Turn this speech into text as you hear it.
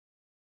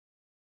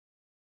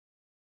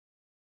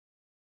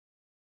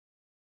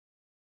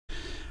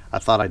I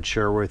thought I'd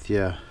share with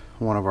you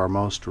one of our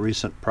most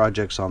recent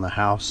projects on the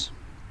house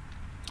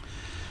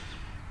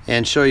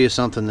and show you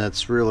something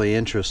that's really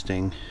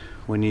interesting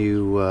when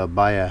you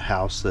buy a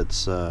house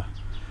that's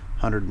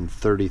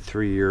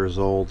 133 years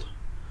old.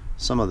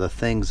 Some of the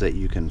things that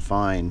you can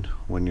find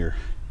when you're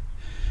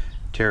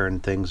tearing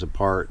things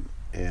apart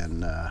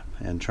and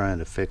trying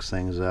to fix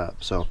things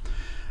up. So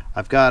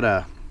I've got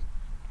a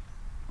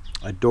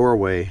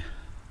doorway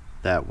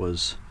that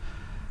was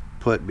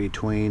put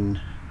between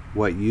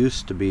what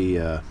used to be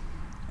a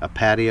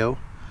patio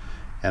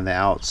and the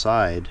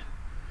outside.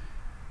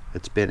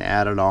 It's been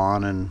added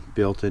on and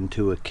built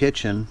into a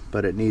kitchen,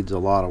 but it needs a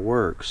lot of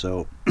work.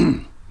 So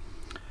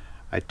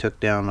I took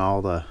down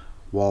all the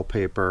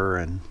wallpaper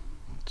and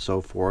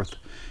so forth,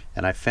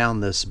 and I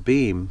found this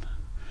beam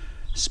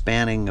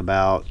spanning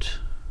about,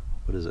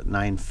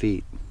 9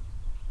 feet.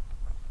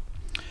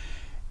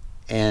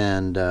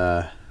 And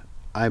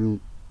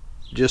I'm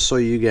just so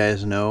you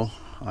guys know,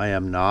 I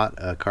am not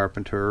a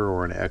carpenter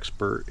or an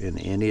expert in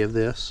any of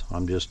this.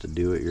 I'm just a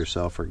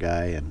do-it-yourselfer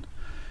guy, and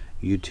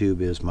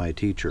YouTube is my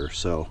teacher,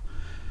 so,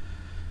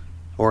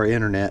 or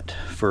internet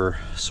for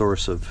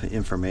source of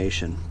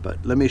information.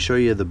 But let me show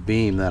you the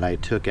beam that I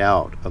took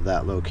out of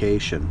that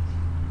location,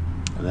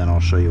 and then I'll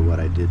show you what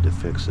I did to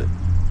fix it.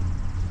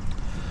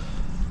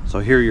 So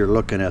here you're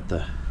looking at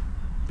the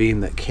beam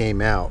that came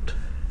out.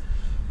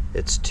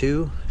 It's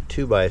two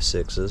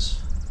 2x6s,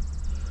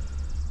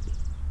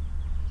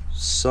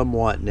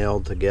 somewhat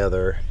nailed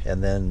together,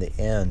 and then the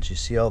ends, you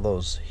see all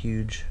those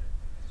huge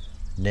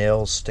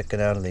nails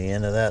sticking out of the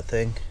end of that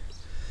thing?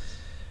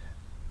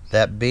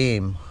 That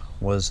beam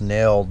was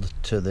nailed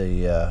to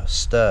the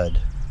stud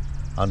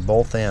on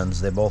both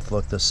ends. They both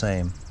look the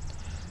same,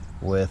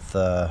 with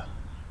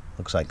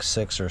looks like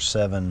 6 or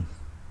 7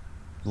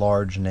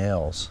 large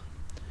nails.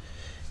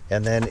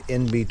 And then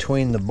in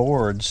between the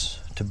boards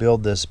to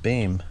build this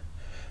beam,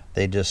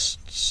 they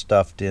just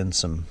stuffed in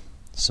some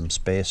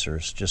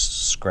spacers,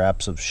 just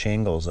scraps of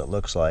shingles, it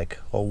looks like,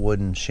 old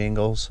wooden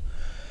shingles,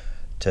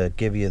 to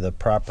give you the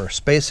proper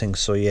spacing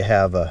so you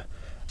have a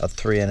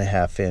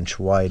 3.5 inch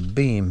wide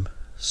beam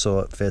so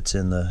it fits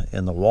in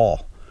the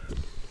wall.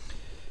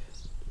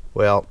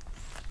 Well,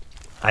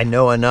 I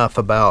know enough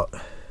about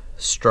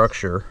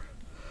structure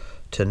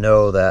to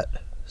know that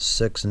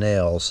 6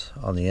 nails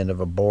on the end of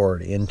a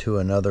board into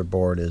another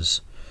board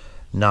is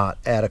not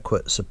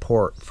adequate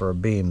support for a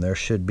beam.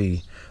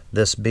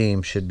 This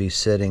beam should be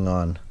sitting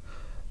on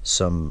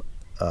some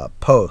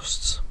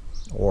posts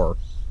or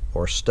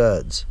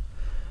studs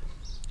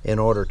in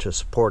order to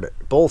support it.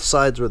 Both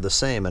sides were the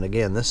same, and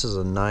again, this is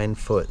a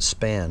 9-foot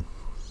span.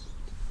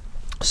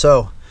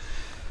 So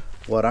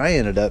what I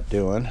ended up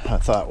doing, I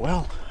thought,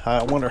 well,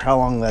 I wonder how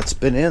long that's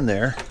been in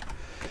there.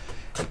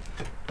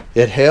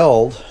 It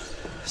held,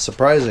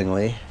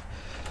 surprisingly.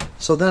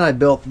 So then I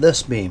built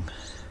this beam.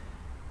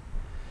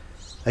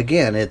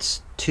 Again,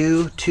 it's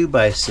two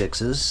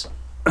 2x6s,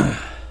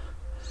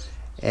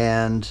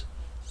 and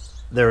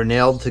they're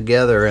nailed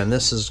together, and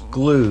this is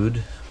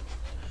glued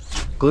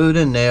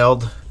and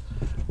nailed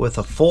with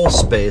a full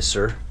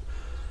spacer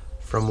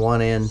from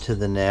one end to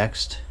the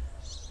next,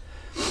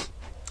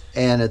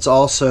 and it's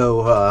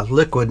also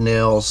liquid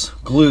nails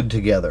glued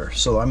together.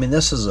 So I mean,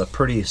 this is a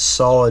pretty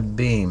solid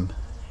beam.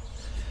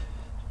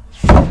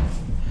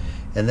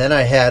 And then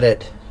I had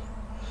it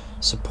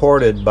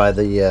supported by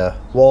the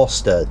wall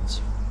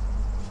studs,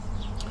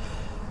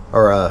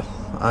 or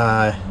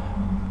I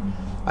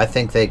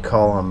think they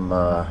call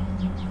them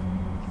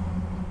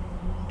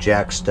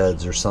jack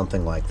studs or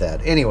something like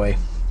that. Anyway,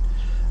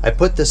 I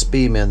put this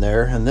beam in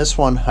there, and this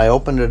one I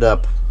opened it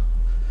up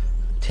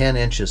 10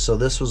 inches, so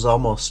this was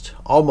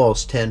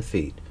almost 10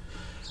 feet.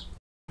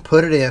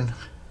 Put it in.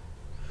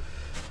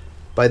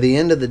 By the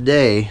end of the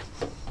day,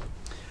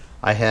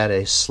 I had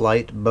a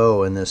slight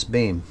bow in this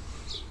beam.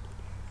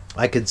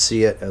 I could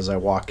see it as I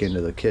walk into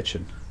the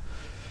kitchen,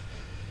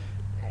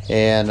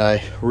 and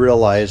I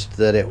realized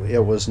that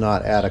it was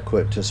not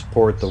adequate to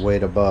support the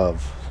weight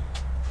above.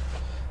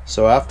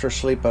 So after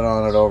sleeping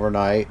on it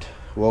overnight,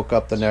 woke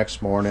up the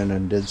next morning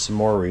and did some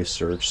more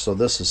research. So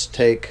this is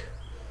take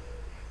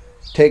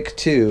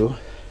 2.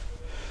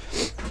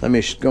 Let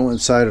me go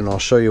inside and I'll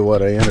show you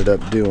what I ended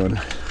up doing.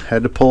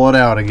 Had to pull it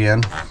out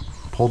again,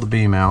 pull the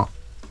beam out,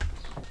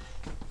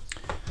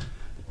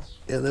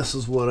 and this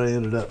is what I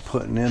ended up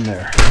putting in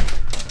there.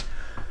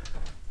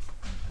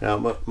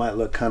 Now it might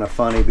look kind of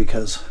funny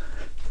because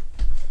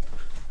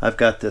I've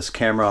got this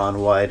camera on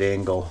wide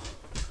angle,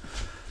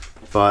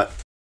 but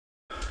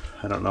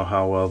I don't know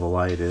how well the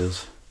light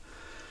is.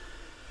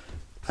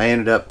 I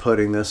ended up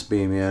putting this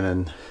beam in,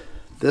 and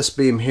this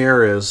beam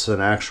here is an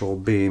actual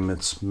beam.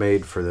 It's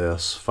made for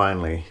this.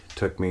 Finally, it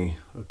took me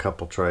a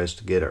couple tries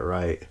to get it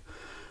right,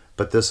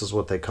 but this is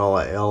what they call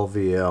a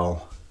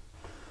LVL,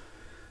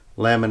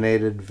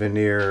 laminated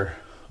veneer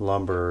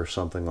lumber or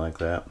something like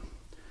that.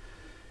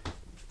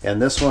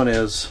 And this one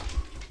is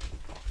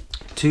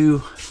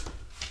two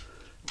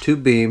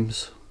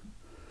beams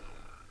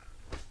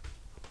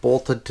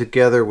bolted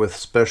together with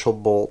special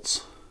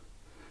bolts,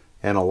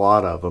 and a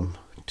lot of them,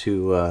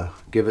 to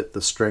give it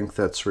the strength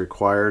that's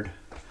required.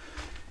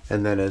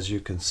 And then as you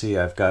can see,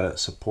 I've got it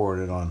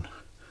supported on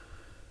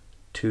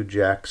 2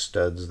 jack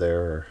studs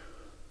there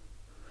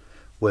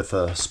with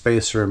a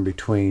spacer in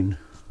between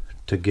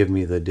to give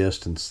me the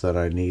distance that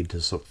I need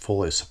to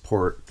fully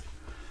support.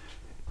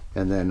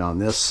 And then on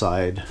this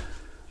side,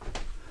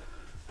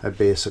 I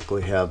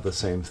basically have the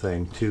same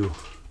thing, two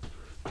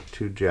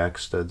jack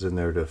studs in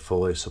there to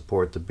fully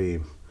support the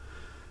beam.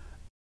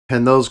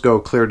 And those go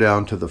clear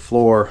down to the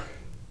floor.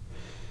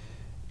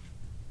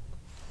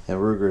 And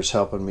Ruger's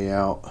helping me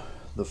out.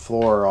 The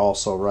floor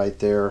also right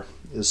there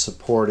is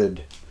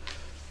supported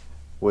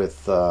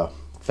with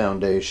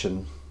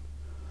foundation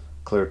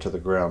clear to the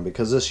ground,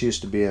 because this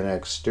used to be an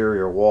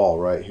exterior wall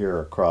right here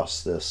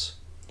across this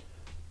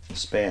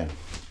span.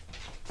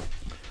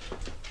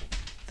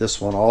 This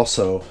one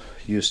also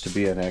used to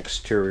be an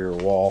exterior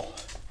wall,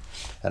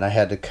 and I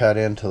had to cut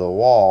into the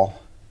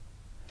wall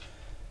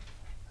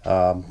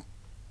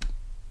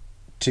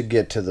to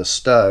get to the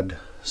stud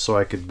so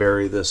I could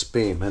bury this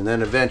beam. And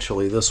then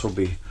eventually this will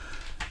be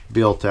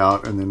built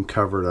out and then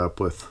covered up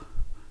with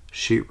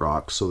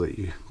sheetrock so that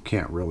you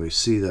can't really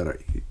see that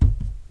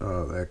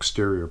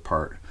exterior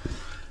part.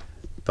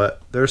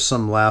 But there's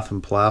some lath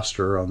and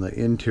plaster on the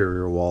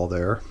interior wall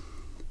there.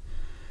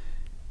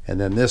 And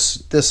then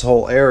this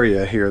whole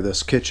area here,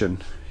 this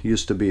kitchen,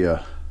 used to be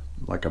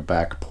like a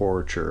back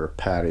porch or a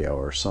patio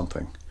or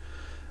something,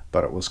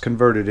 but it was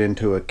converted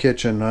into a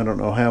kitchen I don't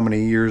know how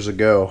many years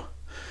ago.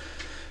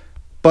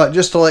 But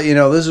just to let you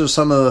know, these are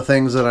some of the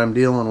things that I'm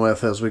dealing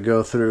with as we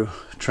go through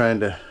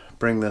trying to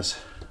bring this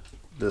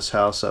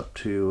house up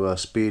to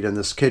speed. And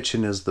this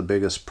kitchen is the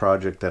biggest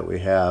project that we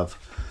have.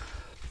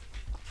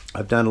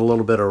 I've done a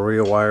little bit of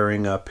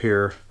rewiring up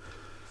here,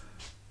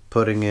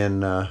 putting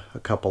in a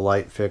couple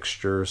light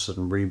fixtures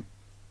and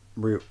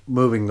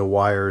removing the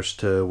wires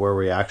to where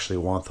we actually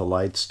want the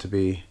lights to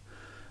be.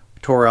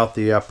 Tore out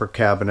the upper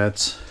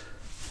cabinets,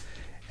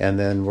 and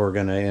then we're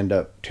going to end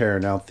up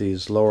tearing out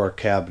these lower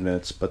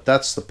cabinets. But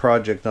that's the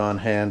project on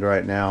hand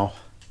right now.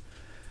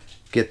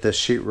 Get this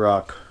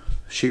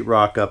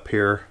sheetrock up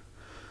here.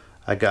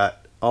 I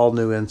got all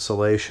new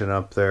insulation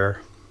up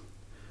there,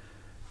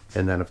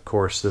 and then of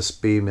course this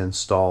beam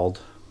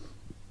installed.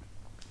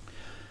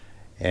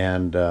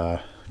 And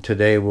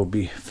today we'll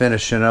be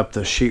finishing up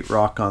the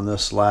sheetrock on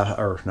this last,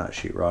 or not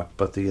sheetrock,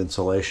 but the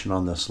insulation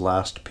on this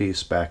last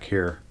piece back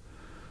here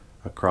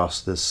across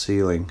this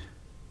ceiling.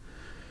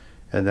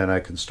 And then I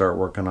can start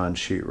working on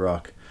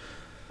sheetrock.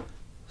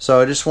 So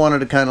I just wanted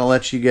to kind of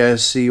let you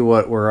guys see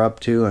what we're up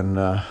to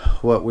and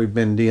what we've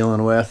been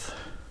dealing with.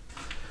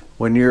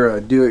 When you're a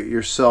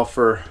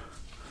do-it-yourselfer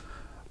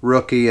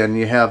rookie and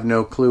you have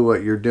no clue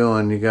what you're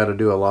doing, you got to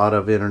do a lot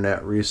of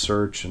internet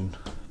research and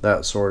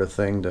that sort of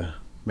thing to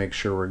make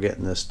sure we're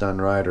getting this done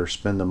right, or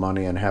spend the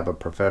money and have a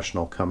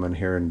professional come in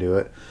here and do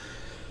it.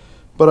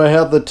 But I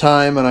have the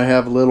time and I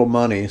have little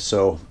money,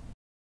 so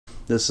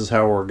this is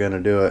how we're going to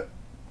do it.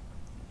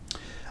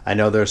 I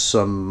know there's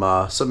some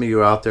of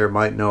you out there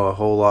might know a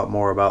whole lot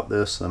more about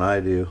this than I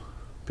do,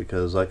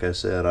 because like I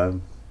said,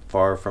 I'm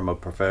far from a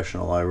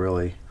professional. I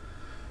really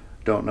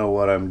don't know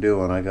what I'm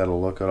doing. I got to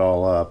look it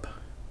all up.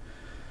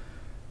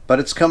 But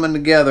it's coming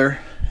together,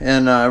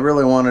 and I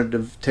really wanted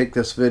to take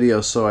this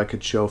video so I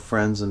could show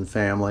friends and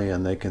family,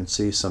 and they can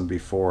see some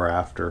before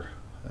after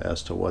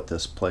as to what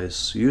this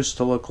place used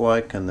to look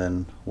like and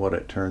then what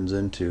it turns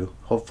into.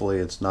 Hopefully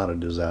it's not a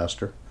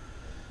disaster,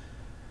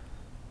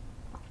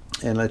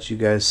 and let you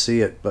guys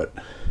see it. But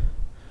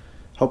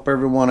hope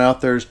everyone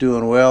out there is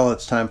doing well.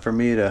 It's time for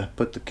me to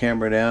put the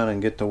camera down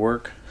and get to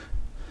work,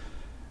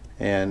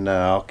 and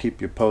I'll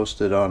keep you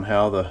posted on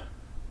how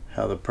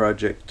the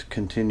project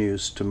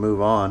continues to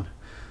move on.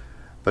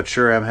 But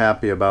sure, I'm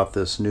happy about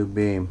this new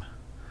beam.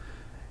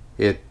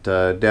 It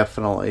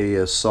definitely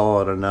is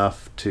solid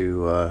enough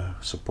to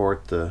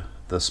support the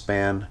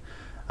span.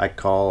 I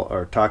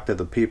talked to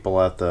the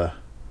people at the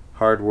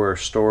hardware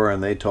store,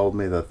 and they told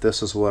me that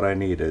this is what I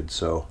needed.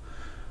 So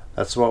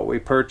that's what we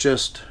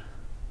purchased,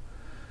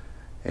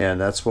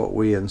 and that's what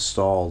we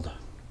installed.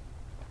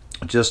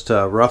 Just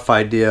a rough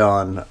idea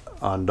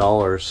on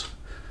dollars.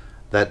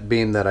 That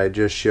beam that I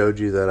just showed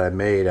you that I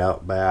made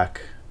out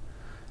back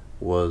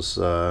was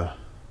it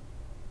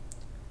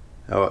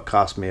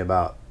cost me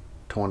about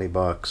 20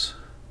 bucks.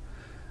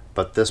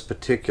 But this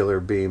particular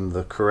beam,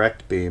 the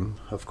correct beam,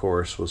 of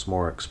course, was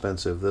more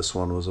expensive. This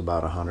one was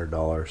about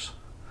 $100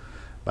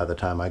 by the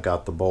time I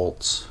got the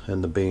bolts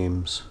and the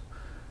beams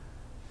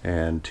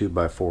and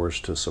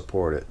 2x4s to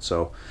support it.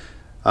 So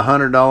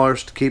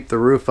 $100 to keep the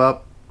roof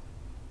up,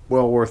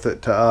 well worth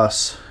it to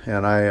us.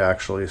 And I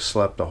actually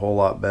slept a whole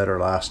lot better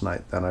last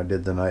night than I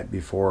did the night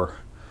before,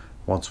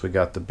 once we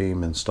got the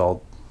beam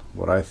installed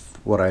what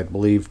I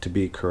believe to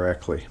be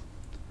correctly.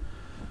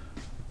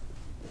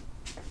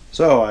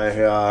 So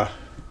I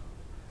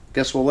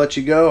guess we'll let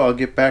you go. I'll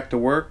get back to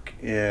work,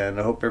 and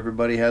I hope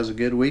everybody has a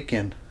good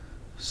weekend.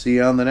 See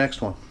you on the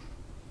next one.